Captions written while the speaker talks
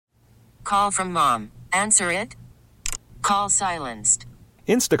Call from mom. Answer it. Call silenced.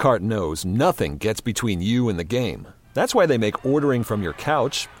 Instacart knows nothing gets between you and the game. That's why they make ordering from your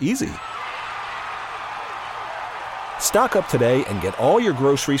couch easy. Stock up today and get all your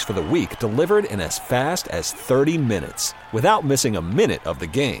groceries for the week delivered in as fast as 30 minutes without missing a minute of the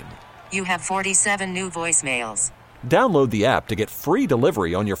game. You have 47 new voicemails. Download the app to get free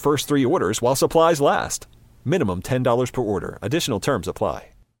delivery on your first 3 orders while supplies last. Minimum $10 per order. Additional terms apply.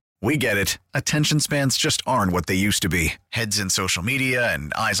 We get it. Attention spans just aren't what they used to be. Heads in social media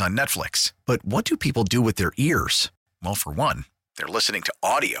and eyes on Netflix. But what do people do with their ears? Well, for one, they're listening to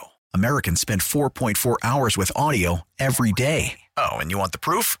audio. Americans spend 4.4 hours with audio every day. Oh, and you want the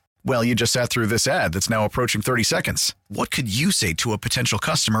proof? Well, you just sat through this ad that's now approaching 30 seconds. What could you say to a potential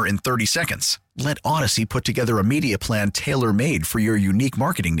customer in 30 seconds? Let Odyssey put together a media plan tailor-made for your unique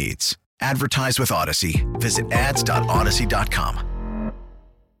marketing needs. Advertise with Odyssey. Visit ads.odyssey.com.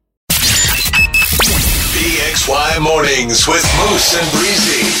 PXY Mornings with Moose and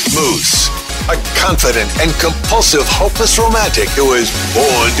Breezy. Moose, a confident and compulsive, hopeless romantic who is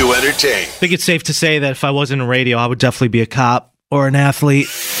born to entertain. I think it's safe to say that if I wasn't in radio, I would definitely be a cop or an athlete.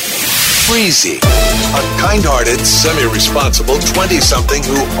 Breezy, a kind-hearted, semi-responsible 20-something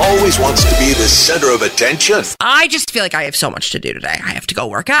who always wants to be the center of attention. I just feel like I have so much to do today. I have to go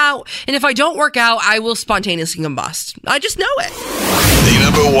work out, and if I don't work out, I will spontaneously combust. I just know it.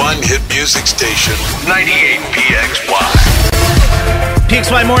 The #1 hit music station, 98 PXY.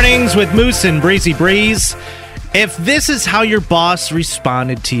 PXY Mornings with Moose and Breezy Breeze. If this is how your boss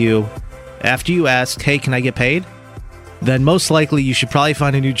responded to you after you asked, hey, can I get paid? Then most likely you should probably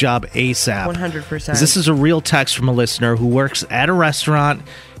find a new job ASAP. 100%. This is a real text from a listener who works at a restaurant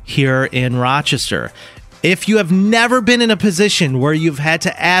here in Rochester. If you have never been in a position where you've had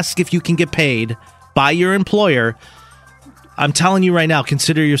to ask if you can get paid by your employer, I'm telling you right now,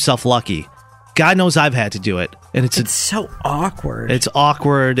 consider yourself lucky. God knows I've had to do it. And it's so awkward. It's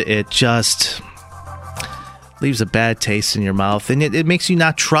awkward. It just leaves a bad taste in your mouth, and it makes you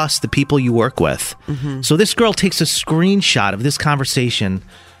not trust the people you work with. Mm-hmm. So this girl takes a screenshot of this conversation,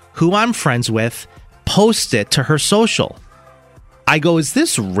 who I'm friends with, posts it to her social. I go, is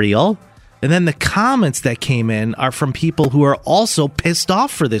this real? And then the comments that came in are from people who are also pissed off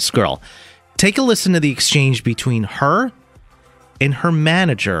for this girl. Take a listen to the exchange between her and her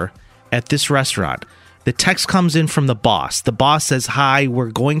manager at this restaurant. The text comes in from the boss. The boss says, hi, we're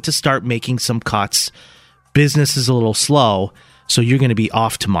going to start making some cuts. Business is a little slow, so you're going to be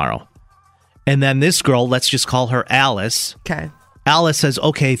off tomorrow. And then this girl, let's just call her Alice. Okay. Alice says,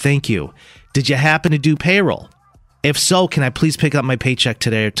 okay, thank you. Did you happen to do payroll? If so, can I please pick up my paycheck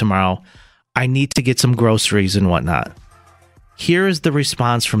today or tomorrow? I need to get some groceries and whatnot. Here is the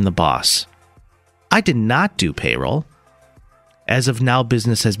response from the boss. I did not do payroll. As of now,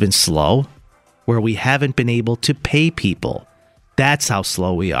 business has been slow, where we haven't been able to pay people. That's how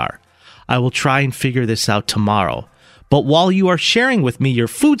slow we are. I will try and figure this out tomorrow. But while you are sharing with me your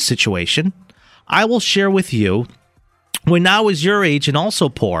food situation, I will share with you, when I was your age and also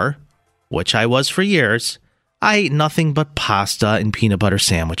poor, which I was for years, I ate nothing but pasta and peanut butter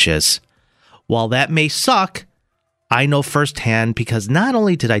sandwiches. While that may suck, I know firsthand because not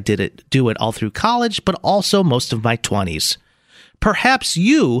only did I do it all through college, but also most of my 20s. Perhaps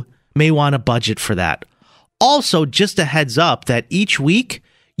you may want a budget for that. Also, just a heads up that each week,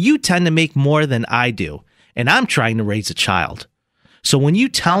 you tend to make more than I do, and I'm trying to raise a child. So when you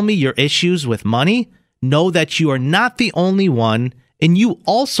tell me your issues with money, know that you are not the only one, and you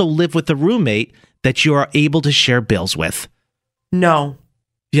also live with a roommate that you are able to share bills with. No.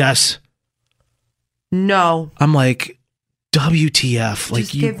 Yes. No. I'm like, WTF? Like,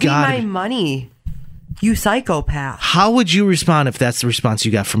 just give me my money, you psychopath. How would you respond if that's the response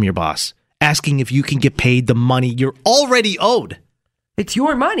you got from your boss? Asking if you can get paid the money you're already owed. It's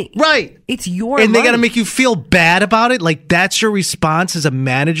your money. Right. It's your money. And they got to make you feel bad about it? Like, that's your response as a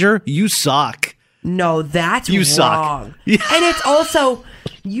manager? You suck. No, that's you wrong. Suck. Yeah. And it's also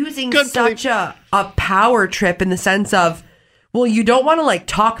using such a power trip in the sense of, well, you don't want to, like,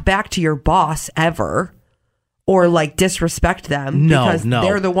 talk back to your boss ever or, like, disrespect them. Because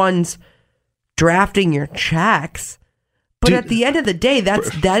they're the ones drafting your checks. But at the end of the day,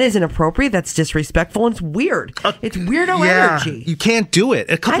 that is inappropriate. That's disrespectful, and it's weird. It's weirdo energy. You can't do it.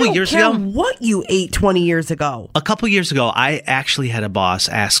 A couple years ago, I don't care what you ate 20 years ago. A couple years ago, I actually had a boss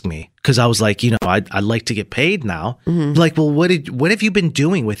ask me, because I was like, I'd like to get paid now. Mm-hmm. Like, well, what have you been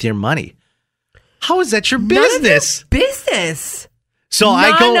doing with your money? How is that your business? None of your business. So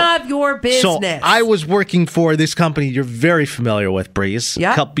None of your business. So I was working for this company you're very familiar with, Breeze,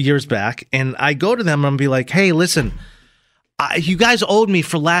 a couple years back, and I go to them and I'm be like, hey, listen, You guys owed me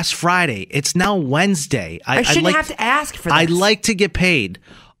for last Friday. It's now Wednesday. I shouldn't have to ask for this. I'd like to get paid.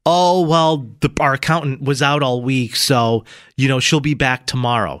 Oh, well, our accountant was out all week, so, she'll be back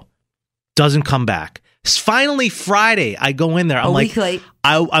tomorrow. Doesn't come back. It's finally Friday. I go in there. I'm like, week late.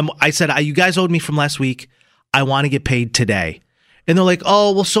 I said, you guys owed me from last week. I want to get paid today. And they're like,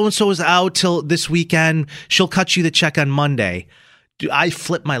 oh, well, so-and-so is out till this weekend. She'll cut you the check on Monday. I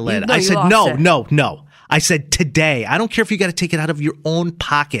flipped my lid. I said, no. I said, today. I don't care if you got to take it out of your own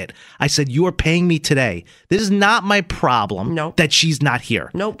pocket. I said, you are paying me today. This is not my problem that she's not here.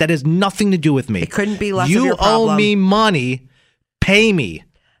 Nope. That has nothing to do with me. It couldn't be less of your problem. You owe me money. Pay me.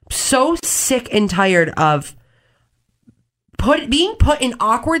 So sick and tired of being put in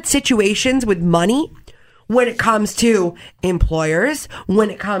awkward situations with money when it comes to employers, when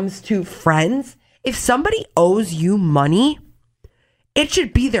it comes to friends. If somebody owes you money, it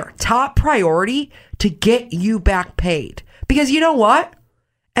should be their top priority to get you back paid. Because you know what?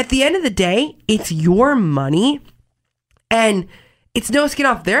 At the end of the day, it's your money, and it's no skin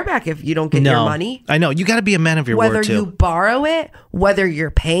off their back if you don't get your money. I know. You got to be a man of your word, too. Whether you borrow it, whether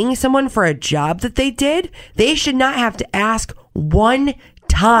you're paying someone for a job that they did, they should not have to ask one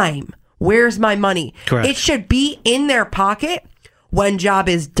time, where's my money? Correct. It should be in their pocket when job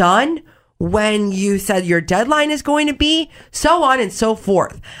is done, when you said your deadline is going to be, so on and so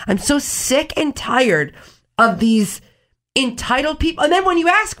forth. I'm so sick and tired of these entitled people. And then when you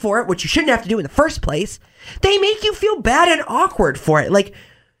ask for it, which you shouldn't have to do in the first place, they make you feel bad and awkward for it. Like,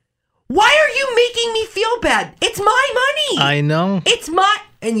 why are you making me feel bad? It's my money. I know. It's my...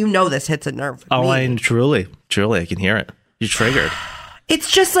 And you know this hits a nerve with me. Truly, I can hear it. You're triggered.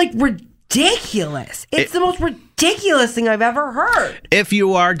 It's just like ridiculous. It's the most ridiculous thing I've ever heard. If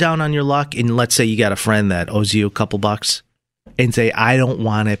you are down on your luck, and let's say you got a friend that owes you a couple bucks, and say, I don't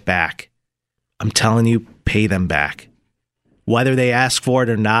want it back, I'm telling you, pay them back. Whether they ask for it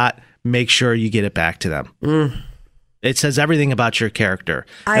or not, make sure you get it back to them. It says everything about your character.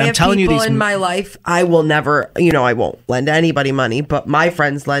 I'm telling you, in my life, I will never, I won't lend anybody money, but my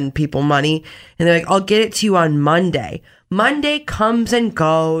friends lend people money, and they're like, I'll get it to you on Monday. Monday comes and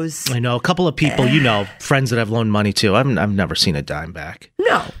goes. I know a couple of people, friends that I've loaned money to. I've never seen a dime back.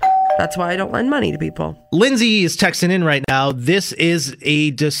 No. That's why I don't lend money to people. Lindsay is texting in right now. This is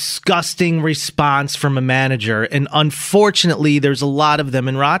a disgusting response from a manager. And unfortunately, there's a lot of them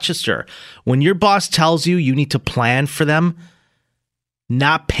in Rochester. When your boss tells you you need to plan for them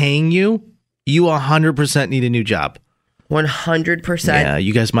not paying you, you 100% need a new job. 100%. Yeah,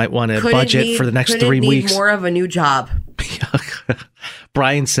 you guys might want to budget for the next 3 weeks. More of a new job.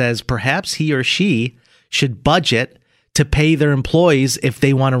 Brian says perhaps he or she should budget to pay their employees if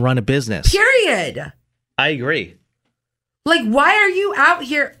they want to run a business. Period. I agree. Like, why are you out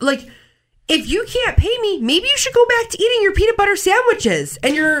here? Like, if you can't pay me, maybe you should go back to eating your peanut butter sandwiches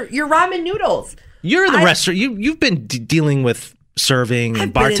and your ramen noodles. You're in the restaurant. You've been dealing with serving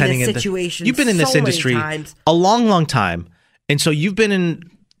and bartending. You've been in this industry a long, long time. And so you've been in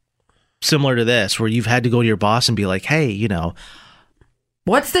similar to this where you've had to go to your boss and be like, hey,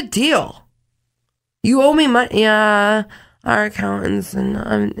 what's the deal? You owe me money. Yeah, our accountants and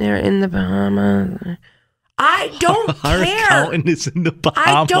they're in the Bahamas. I don't care. Our accountant is in the Bahamas.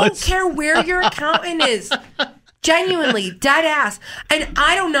 I don't care where your accountant is. Genuinely, dead ass. And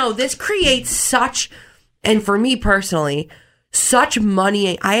I don't know. This creates such, and for me personally, such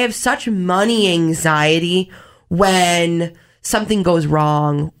money. I have such money anxiety when something goes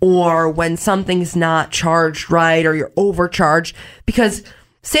wrong or when something's not charged right or you're overcharged because.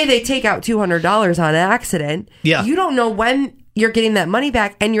 Say they take out $200 on accident. Yeah. You don't know when you're getting that money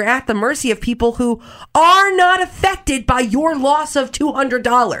back, and you're at the mercy of people who are not affected by your loss of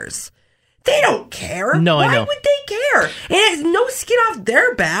 $200. They don't care. No, I know. Why would they care? It has no skin off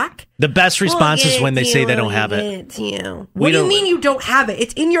their back. The best response is when they say they don't have it. What do you mean you don't have it?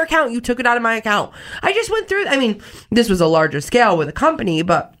 It's in your account. You took it out of my account. I just went through. I mean, this was a larger scale with a company,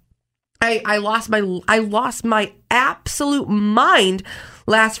 but I lost my absolute mind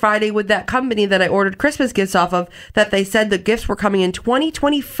last Friday with that company that I ordered Christmas gifts off of, that they said the gifts were coming in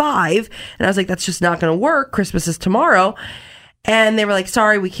 2025. And I was like, that's just not going to work. Christmas is tomorrow. And they were like,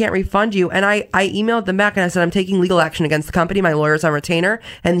 sorry, we can't refund you. And I emailed them back and I said, I'm taking legal action against the company. My lawyer's on retainer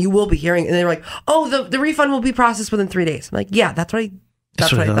and you will be hearing. And they were like, oh, the refund will be processed within 3 days. I'm like, yeah, that's what I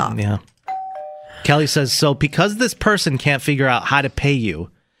thought. Yeah. Kelly says, so because this person can't figure out how to pay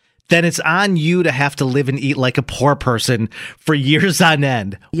you, then it's on you to have to live and eat like a poor person for years on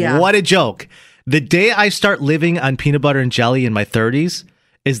end. Yeah. What a joke. The day I start living on peanut butter and jelly in my 30s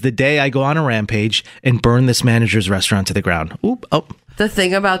is the day I go on a rampage and burn this manager's restaurant to the ground. Oop, oh. The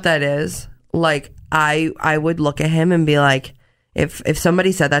thing about that is, like, I would look at him and be like, if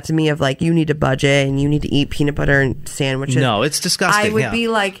somebody said that to me of like, you need to budget and you need to eat peanut butter and sandwiches. No, it's disgusting. I would be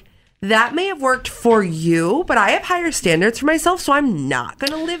like, that may have worked for you, but I have higher standards for myself, so I'm not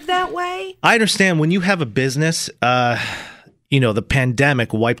going to live that way. I understand when you have a business, the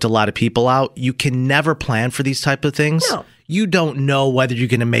pandemic wiped a lot of people out. You can never plan for these type of things. No. You don't know whether you're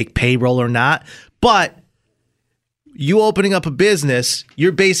going to make payroll or not, but you opening up a business,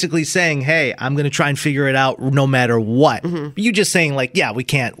 you're basically saying, hey, I'm going to try and figure it out no matter what. You just saying like, yeah, we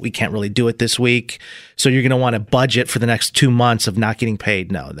can't really do it this week. So you're going to want to budget for the next 2 months of not getting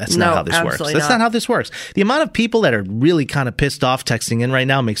paid. No, that's not how this works. That's not how this works. The amount of people that are really kind of pissed off texting in right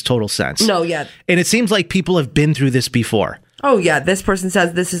now makes total sense. No, yeah. And it seems like people have been through this before. Oh, yeah. This person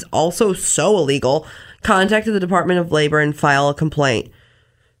says this is also so illegal. Contacted the Department of Labor and file a complaint.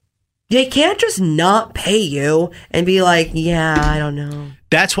 They can't just not pay you and be like, yeah, I don't know.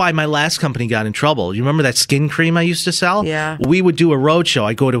 That's why my last company got in trouble. You remember that skin cream I used to sell? Yeah. We would do a road show.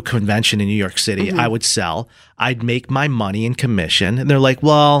 I'd go to a convention in New York City. I would sell. I'd make my money in commission. And they're like,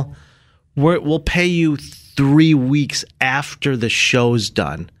 well, we'll pay you 3 weeks after the show's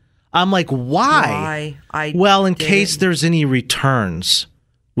done. I'm like, why? Well, in case there's any returns,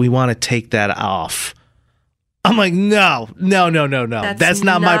 we want to take that off. I'm like, no. That's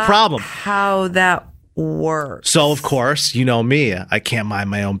not my problem. How that works. So, of course, you know me. I can't mind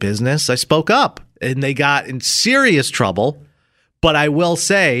my own business. I spoke up, and they got in serious trouble. But I will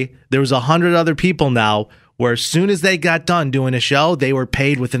say there was 100 other people now where as soon as they got done doing a show, they were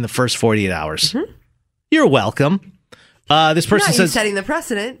paid within the first 48 hours. You're welcome. This person says, setting the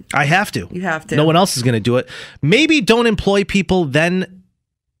precedent. I have to. You have to. No one else is going to do it. Maybe don't employ people then.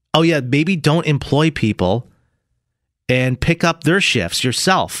 Oh, yeah. Maybe don't employ people and pick up their shifts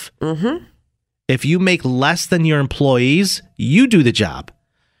yourself. If you make less than your employees, you do the job.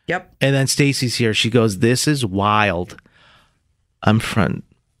 Yep. And then Stacy's here. She goes, this is wild. I'm front.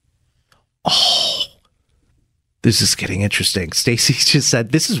 Oh, this is getting interesting. Stacy just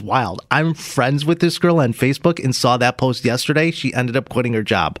said, this is wild. I'm friends with this girl on Facebook and saw that post yesterday. She ended up quitting her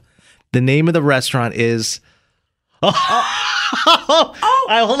job. The name of the restaurant is... Hold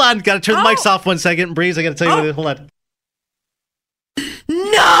on. Got to turn the mics off 1 second. Breeze, I got to tell you what it is. Hold on.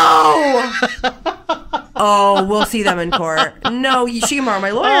 No! Oh, we'll see them in court. No, she can borrow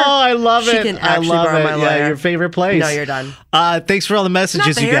my lawyer. Oh, I love it. She can actually borrow my lawyer. Yeah, your favorite place. No, you're done. Thanks for all the messages,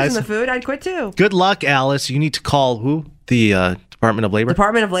 Not the you hairs guys. and the food. I'd quit too. Good luck, Alice. You need to call who? The Department of Labor?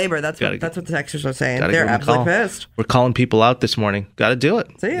 Department of Labor. That's what the texters are saying. They're absolutely pissed. We're calling people out this morning. Got to do it.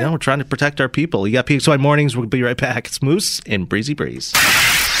 See ya. We're trying to protect our people. You got PXY Mornings. We'll be right back. It's Moose and Breezy Breeze.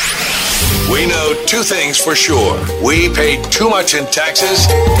 We know two things for sure. We pay too much in taxes,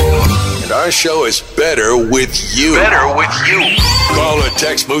 and our show is better with you. Call or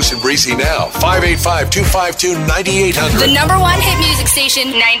text Moose and Breezy now. 585-252-9800. The number one hit music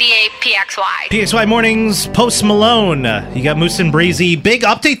station, 98 PXY. PXY Mornings, Post Malone. You got Moose and Breezy. Big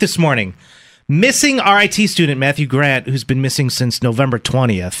update this morning. Missing RIT student Matthew Grant, who's been missing since November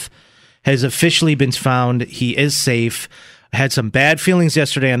 20th, has officially been found. He is safe. I had some bad feelings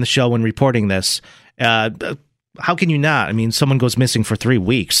yesterday on the show when reporting this. How can you not? I mean, someone goes missing for 3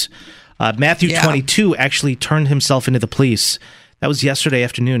 weeks. Matthew, 22, actually turned himself into the police. That was yesterday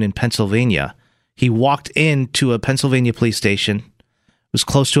afternoon in Pennsylvania. He walked into a Pennsylvania police station. It was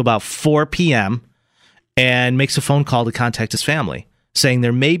close to about 4 p.m. and makes a phone call to contact his family, saying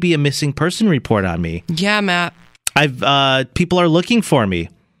there may be a missing person report on me. Yeah, Matt. People are looking for me.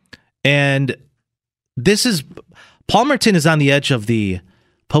 And this is... Palmerton is on the edge of the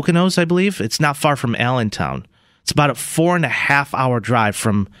Poconos, I believe. It's not far from Allentown. It's about a 4.5-hour drive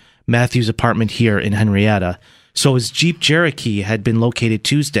from Matthew's apartment here in Henrietta. So his Jeep Cherokee had been located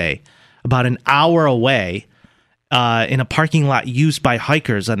Tuesday, about an hour away, in a parking lot used by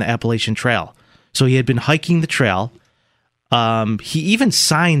hikers on the Appalachian Trail. So he had been hiking the trail. He even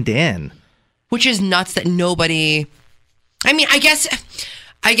signed in. Which is nuts that nobody... I mean, I guess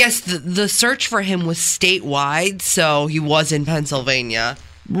the search for him was statewide, so he was in Pennsylvania.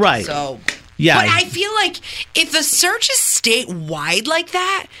 Right. So, yeah. But I feel like if the search is statewide like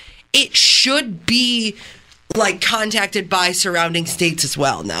that, it should be like contacted by surrounding states as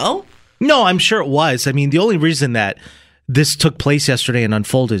well, no? No, I'm sure it was. I mean, the only reason that this took place yesterday and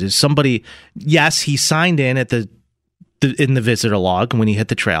unfolded is somebody, yes, he signed in at in the visitor log when he hit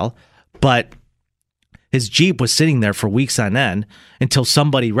the trail, but his Jeep was sitting there for weeks on end until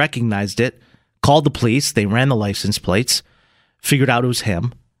somebody recognized it, called the police, they ran the license plates, figured out it was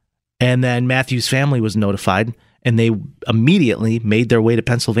him, and then Matthew's family was notified, and they immediately made their way to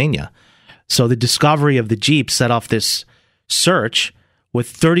Pennsylvania. So the discovery of the Jeep set off this search, with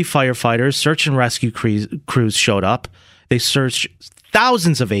 30 firefighters. Search and rescue crews showed up. They searched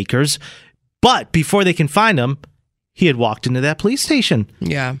thousands of acres, but before they can find him, he had walked into that police station.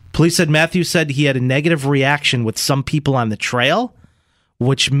 Yeah. Police said Matthews said he had a negative reaction with some people on the trail,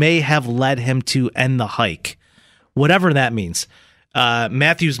 which may have led him to end the hike. Whatever that means.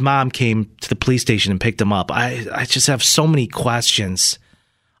 Matthews' mom came to the police station and picked him up. I just have so many questions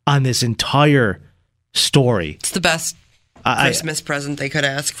on this entire story. It's the best Christmas present they could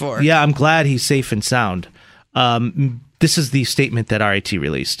ask for. Yeah, I'm glad he's safe and sound. This is the statement that RIT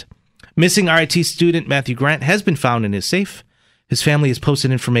released. Missing RIT student Matthew Grant has been found in his safe. His family has posted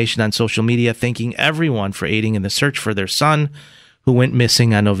information on social media thanking everyone for aiding in the search for their son, who went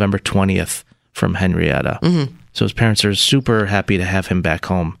missing on November 20th from Henrietta. Mm-hmm. So his parents are super happy to have him back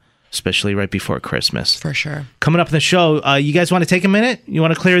home, especially right before Christmas. For sure. Coming up in the show, you guys want to take a minute? You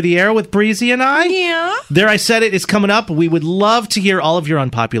want to clear the air with Breezy and I? Yeah. There I Said It is coming up. We would love to hear all of your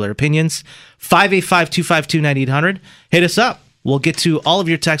unpopular opinions. 585-252-9800. Hit us up. We'll get to all of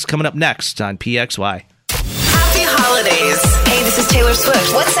your texts coming up next on PXY. Happy holidays. Hey, this is Taylor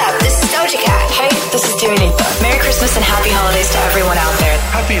Swift. What's up? This is Doja Cat. Hey, this is Dua Lipa. Merry Christmas and happy holidays to everyone out there.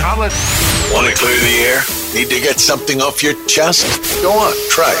 Happy holidays. Want to clear the air? Need to get something off your chest? Go on,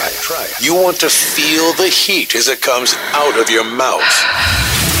 try it. You want to feel the heat as it comes out of your mouth.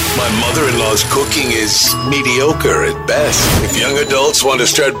 My mother-in-law's cooking is mediocre at best. If young adults want to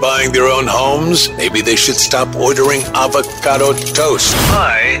start buying their own homes, maybe they should stop ordering avocado toast.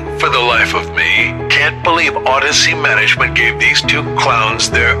 I, for the life of me, can't believe Odyssey Management gave these two clowns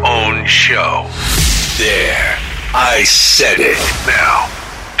their own show. There. I said it. Now,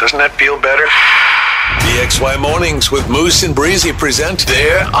 doesn't that feel better? PXY Mornings with Moose and Breezy present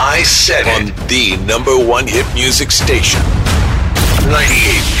There I Said It on the #1 hit music station.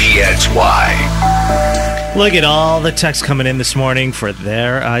 98 PXY. Look at all the texts coming in this morning for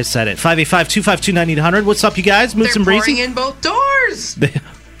There I Said It. 585-252-9800. What's up, you guys? Moose and Breezy? They're pouring in both doors.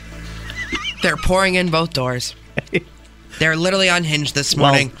 They're pouring in both doors. They're literally unhinged this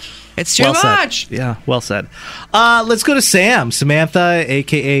morning. Well, it's too much. Said. Yeah, well said. Let's go to Sam. Samantha,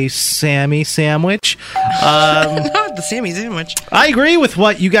 a.k.a. Sammy Sandwich. The Sammy Sandwich. I agree with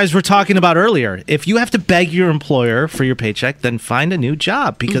what you guys were talking about earlier. If you have to beg your employer for your paycheck, then find a new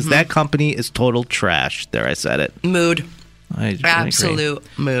job because that company is total trash. There, I said it. Mood. I Absolute agree.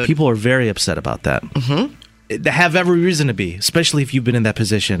 mood. People are very upset about that. Mm-hmm. They have every reason to be, especially if you've been in that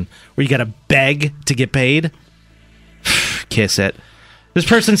position where you got to beg to get paid. Kiss it. This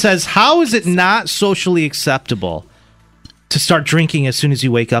person says, how is it not socially acceptable to start drinking as soon as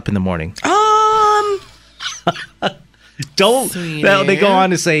you wake up in the morning? Don't. They go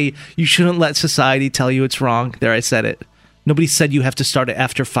on to say, you shouldn't let society tell you it's wrong. There, I said it. Nobody said you have to start it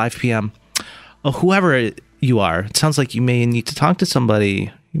after 5 p.m. Oh, whoever you are, it sounds like you may need to talk to somebody.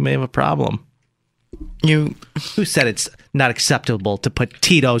 You may have a problem. Who said it's not acceptable to put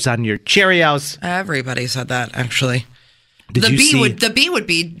Tito's on your Cheerios? Everybody said that, actually. The bee would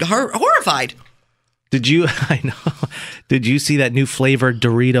be horrified. Did you? I know. Did you see that new flavored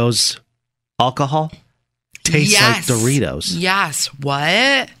Doritos alcohol? Tastes like Doritos. Yes.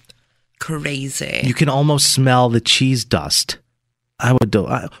 What? Crazy. You can almost smell the cheese dust. I would do.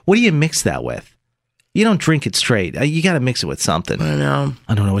 What do you mix that with? You don't drink it straight. You got to mix it with something. I know.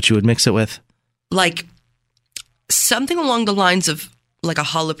 I don't know what you would mix it with. Like something along the lines of like a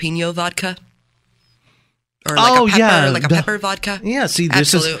jalapeno vodka. Or like a pepper vodka. Yeah, see,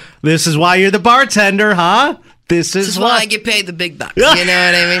 this is why you're the bartender, huh? This is why I get paid the big bucks. You know what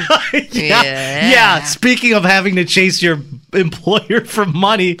I mean? Yeah. Speaking of having to chase your employer for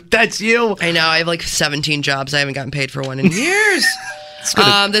money, that's you. I know. I have like 17 jobs. I haven't gotten paid for one in years.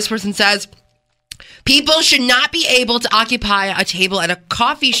 This person says, people should not be able to occupy a table at a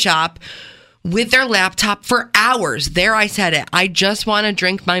coffee shop with their laptop for hours. There, I said it. I just want to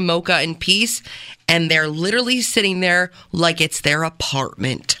drink my mocha in peace. And they're literally sitting there like it's their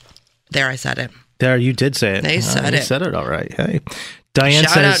apartment. There, I said it. There, you did say it. They said it. You said it all right. Hey, Diane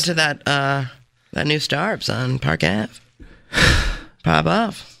Shout says, out to that new Starbucks on Park Ave. Pop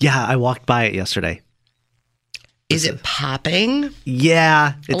off. Yeah, I walked by it yesterday. Is it popping?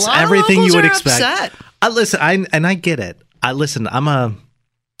 Yeah, it's everything you would expect. Listen, I get it. I'm a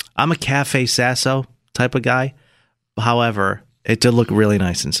Cafe Sasso type of guy. However, it did look really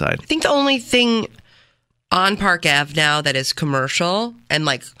nice inside. I think the only thing on Park Ave now that is commercial and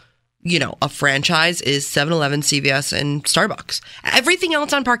like, you know, a franchise is 7-Eleven, CVS, and Starbucks. Everything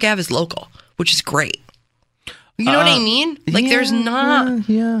else on Park Ave is local, which is great. You know what I mean? Like there's not.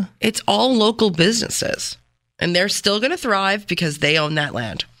 Yeah. It's all local businesses. And they're still going to thrive because they own that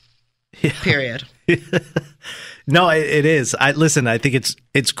land. Yeah. Period. No, it is. I think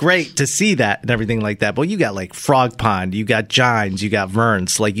it's great to see that and everything like that. But you got like Frog Pond, you got Gines, you got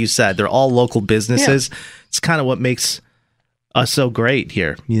Vern's. Like you said, they're all local businesses. Yeah. It's kind of what makes us so great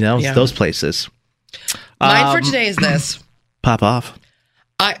here, those places. Mine for today is this. Pop off.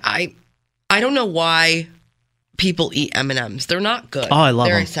 I don't know why people eat M&Ms. They're not good. Oh, I love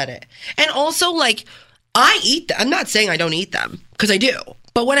them. I said it. And also, like, I eat them. I'm not saying I don't eat them, because I do.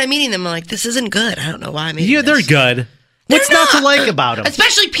 But when I'm eating them, I'm like, this isn't good. I don't know why I'm eating this. They're good. What's not to like about them?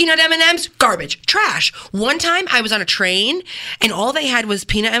 Especially peanut M&Ms, garbage, trash. One time I was on a train, and all they had was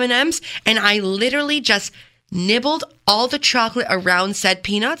peanut M&Ms, and I literally just nibbled all the chocolate around said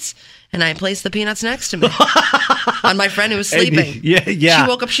peanuts, and I placed the peanuts next to me on my friend who was sleeping. Yeah. She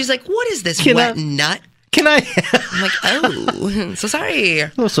woke up, she's like, what is this wet nut? Can I? I'm like, oh, so sorry.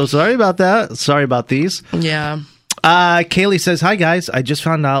 Oh, so sorry about that. Sorry about these. Yeah. Kaylee says, hi, guys. I just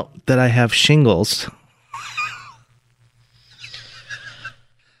found out that I have shingles.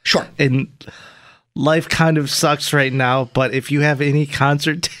 Sure. And life kind of sucks right now, but if you have any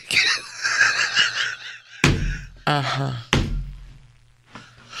concert tickets.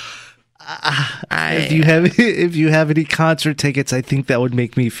 If you have any concert tickets, I think that would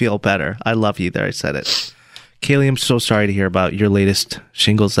make me feel better. I love you. There, I said it. Kaylee, I'm so sorry to hear about your latest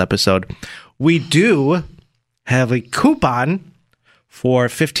shingles episode. We do have a coupon for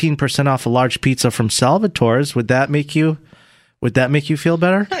 15% off a large pizza from Salvatore's. Would that make you feel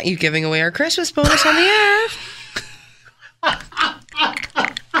better? Not you giving away our Christmas bonus on the air.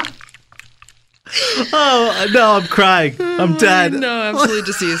 Oh, no, I'm crying. I'm dead. No, absolutely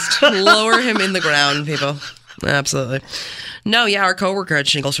deceased. Lower him in the ground, people. Absolutely. No, yeah, our coworker had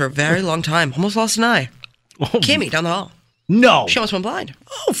shingles for a very long time. Almost lost an eye. Kimmy down the hall. No. She almost went blind.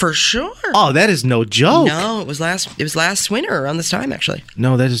 Oh, for sure. Oh, that is no joke. No, it was last winter around this time, actually.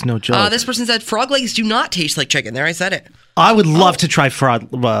 No, that is no joke. This person said frog legs do not taste like chicken. There, I said it. I would love to try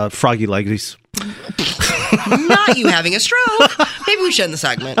froggy legs. Not you having a stroke. Maybe we should end the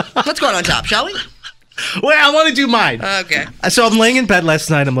segment. Let's go on top, shall we? Wait, I want to do mine. Okay. So I'm laying in bed last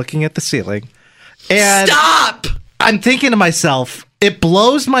night. I'm looking at the ceiling. And stop! I'm thinking to myself, it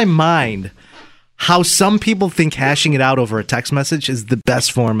blows my mind how some people think hashing it out over a text message is the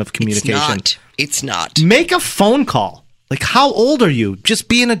best form of communication. It's not. Make a phone call. Like, how old are you? Just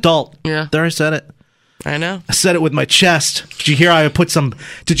be an adult. Yeah. There, I said it. I know. I said it with my chest. Did you hear how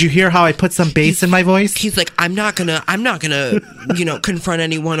I put some bass in my voice? He's like, I'm not gonna, confront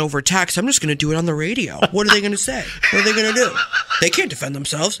anyone over text. I'm just gonna do it on the radio. What are they gonna say? What are they gonna do? They can't defend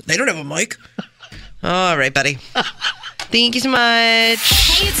themselves. They don't have a mic. All right, buddy. Thank you so much.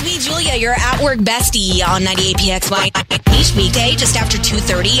 Hey, it's me, Julia, your at-work bestie on 98PXY. Each weekday, just after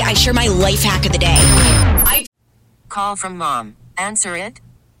 2:30, I share my life hack of the day. Call from mom. Answer it.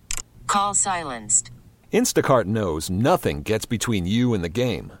 Call silenced. Instacart knows nothing gets between you and the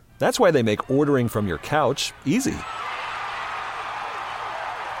game. That's why they make ordering from your couch easy.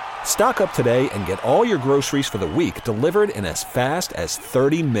 Stock up today and get all your groceries for the week delivered in as fast as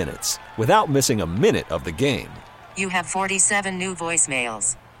 30 minutes without missing a minute of the game. You have 47 new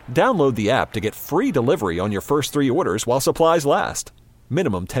voicemails. Download the app to get free delivery on your first 3 orders while supplies last.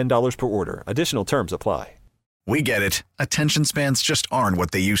 Minimum $10 per order. Additional terms apply. We get it. Attention spans just aren't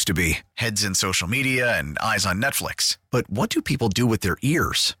what they used to be. Heads in social media and eyes on Netflix. But what do people do with their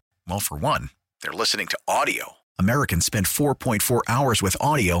ears? Well, for one, they're listening to audio. Americans spend 4.4 hours with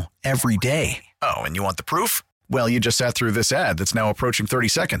audio every day. Oh, and you want the proof? Well, you just sat through this ad that's now approaching 30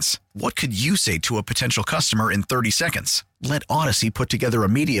 seconds. What could you say to a potential customer in 30 seconds? Let Odyssey put together a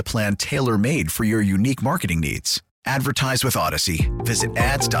media plan tailor-made for your unique marketing needs. Advertise with Odyssey. Visit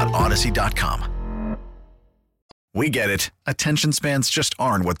ads.odyssey.com. We get it. Attention spans just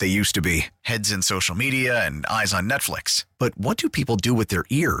aren't what they used to be. Heads in social media and eyes on Netflix. But what do people do with their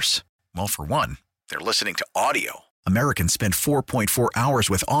ears? Well, for one, they're listening to audio. Americans spend 4.4 hours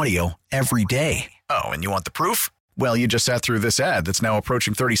with audio every day. Oh, and you want the proof? Well, you just sat through this ad that's now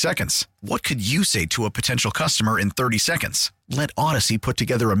approaching 30 seconds. What could you say to a potential customer in 30 seconds? Let Odyssey put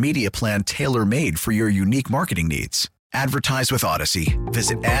together a media plan tailor-made for your unique marketing needs. Advertise with Odyssey.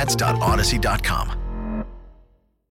 Visit ads.odyssey.com.